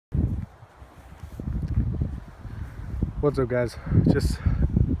What's up, guys? Just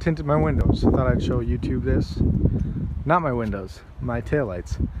tinted my windows. Thought I'd show YouTube this. Not my windows, my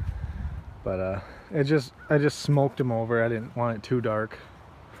taillights. But I just smoked them over. I didn't want it too dark.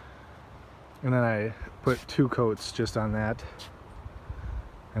 And then I put 2 coats just on that.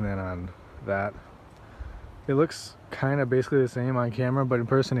 And then on that. It looks kind of basically the same on camera, but in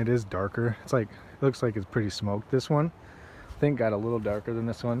person it is darker. It's like, it looks like it's pretty smoked. This one, I think, got a little darker than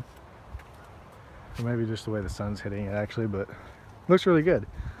this one. Or maybe just the way the sun's hitting it, actually, but it looks really good.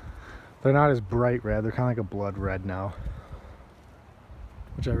 They're not as bright red, they're kind of like a blood red now,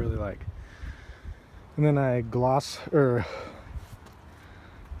 which I really like. And then I glossified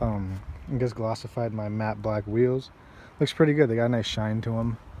my matte black wheels. Looks pretty good. They got a nice shine to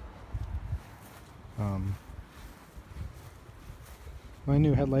them. My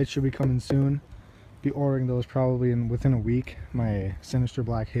new headlights should be coming soon. Be ordering those probably within a week. My Sinister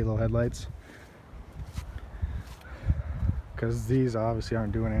Black Halo headlights. Because these obviously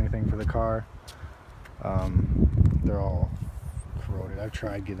aren't doing anything for the car. They're all corroded. I've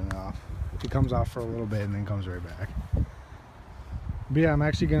tried getting it off. It comes off for a little bit and then comes right back. But yeah, I'm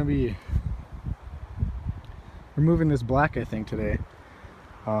actually going to be removing this black, I think, today.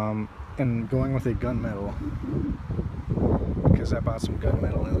 And going with a gunmetal. Because I bought some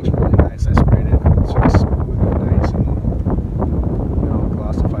gunmetal and it looks really nice. I sprayed it. It's really smooth and nice. And I'll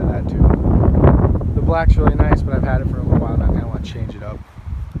glossify that too. The black's really nice, but I've had it for a little while and I kind of want to change it up.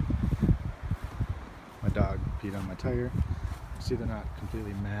 My dog peed on my tire. See, they're not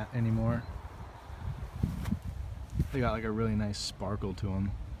completely matte anymore. They got like a really nice sparkle to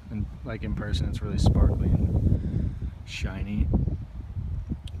them, and like in person it's really sparkly and shiny.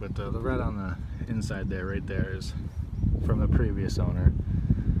 But the red on the inside there, right there, is from the previous owner.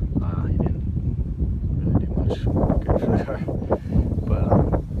 He didn't really do much good for the car, but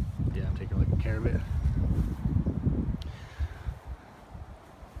yeah, I'm taking really good care of it.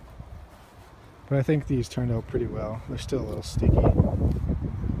 But I think these turned out pretty well. They're still a little sticky,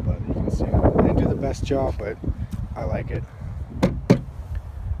 but you can see I didn't do the best job, but I like it.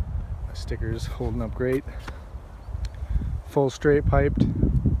 My sticker's holding up great. Full straight piped.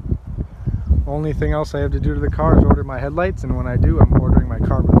 Only thing else I have to do to the car is order my headlights, and when I do, I'm ordering my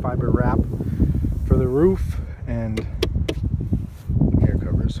carbon fiber wrap for the roof and air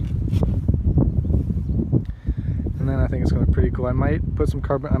covers. And then I think it's gonna look pretty cool. I might put some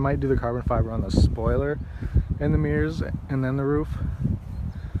I might do the carbon fiber on the spoiler and the mirrors and then the roof,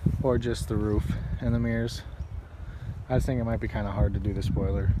 or just the roof and the mirrors. I just think it might be kind of hard to do the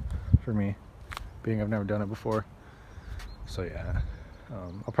spoiler for me, being I've never done it before. So yeah,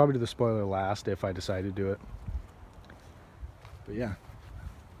 I'll probably do the spoiler last if I decide to do it. But yeah,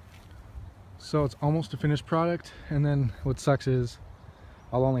 so it's almost a finished product, and then what sucks is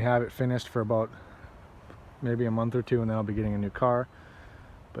I'll only have it finished for about maybe a month or 2, and then I'll be getting a new car.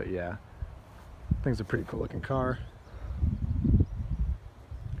 But yeah, I think it's a pretty cool looking car.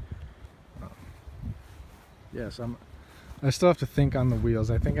 Yes, I still have to think on the wheels.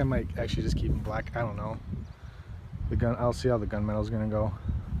 I think I might actually just keep them black. I don't know. I'll see how the gunmetal's gonna go.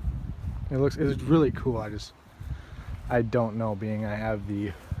 It's really cool. I don't know, being I have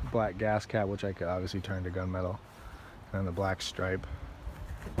the black gas cap, which I could obviously turn to gunmetal, and the black stripe.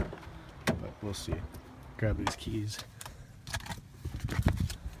 But we'll see. Grab these keys.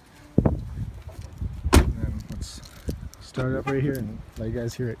 And then let's start it up right here and let you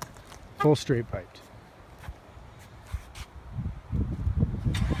guys hear it. Full straight piped.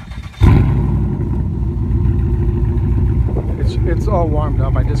 It's all warmed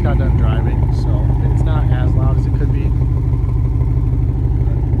up. I just got done driving, so it's not as loud as it could be.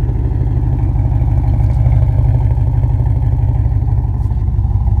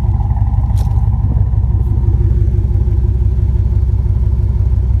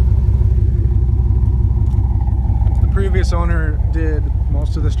 The previous owner did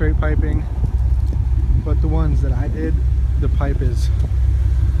most of the straight piping, but the ones that I did, the pipe is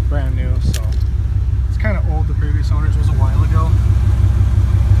brand new, so it's kind of old. The previous owners was a while ago.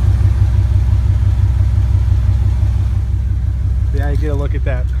 Yeah, you get a look at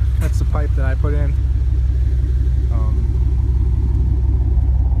that. That's the pipe that I put in.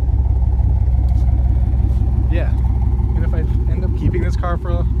 Yeah, and if I end up keeping this car for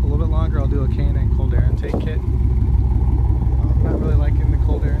a little bit longer, I'll do a K&N cold air intake kit. I'm not really liking the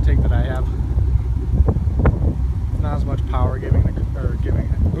cold air intake that I have. Not as much power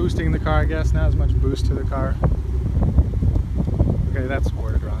boosting the car, I guess. Not as much boost to the car. Okay, that's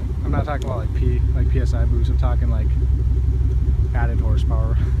worded wrong. I'm not talking about like PSI boost. I'm talking like added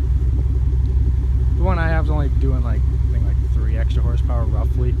horsepower. The one I have is only doing like I think like 3 extra horsepower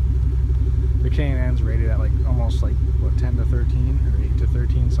roughly. The K&N's rated at like almost like what, 10 to 13 or 8 to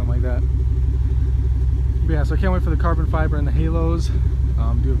 13, something like that. But yeah, so I can't wait for the carbon fiber and the halos.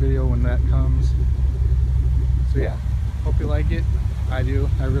 Do a video when that comes. So yeah, hope you like it. I do.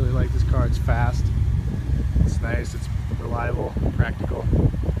 I really like this car. It's fast, it's nice, it's reliable, practical.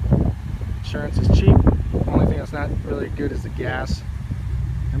 Insurance is cheap. Only thing that's not really good is the gas.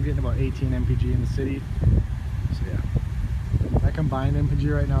 I'm getting about 18 mpg in the city. So yeah, my combined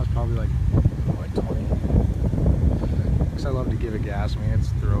mpg right now is probably like 20. Because I love to give it gas. I mean, it's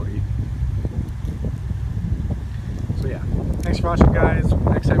throaty. So yeah, thanks for watching, guys.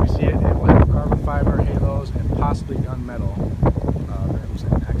 Next time you see it, it will have carbon fiber, halos, and possibly gunmetal.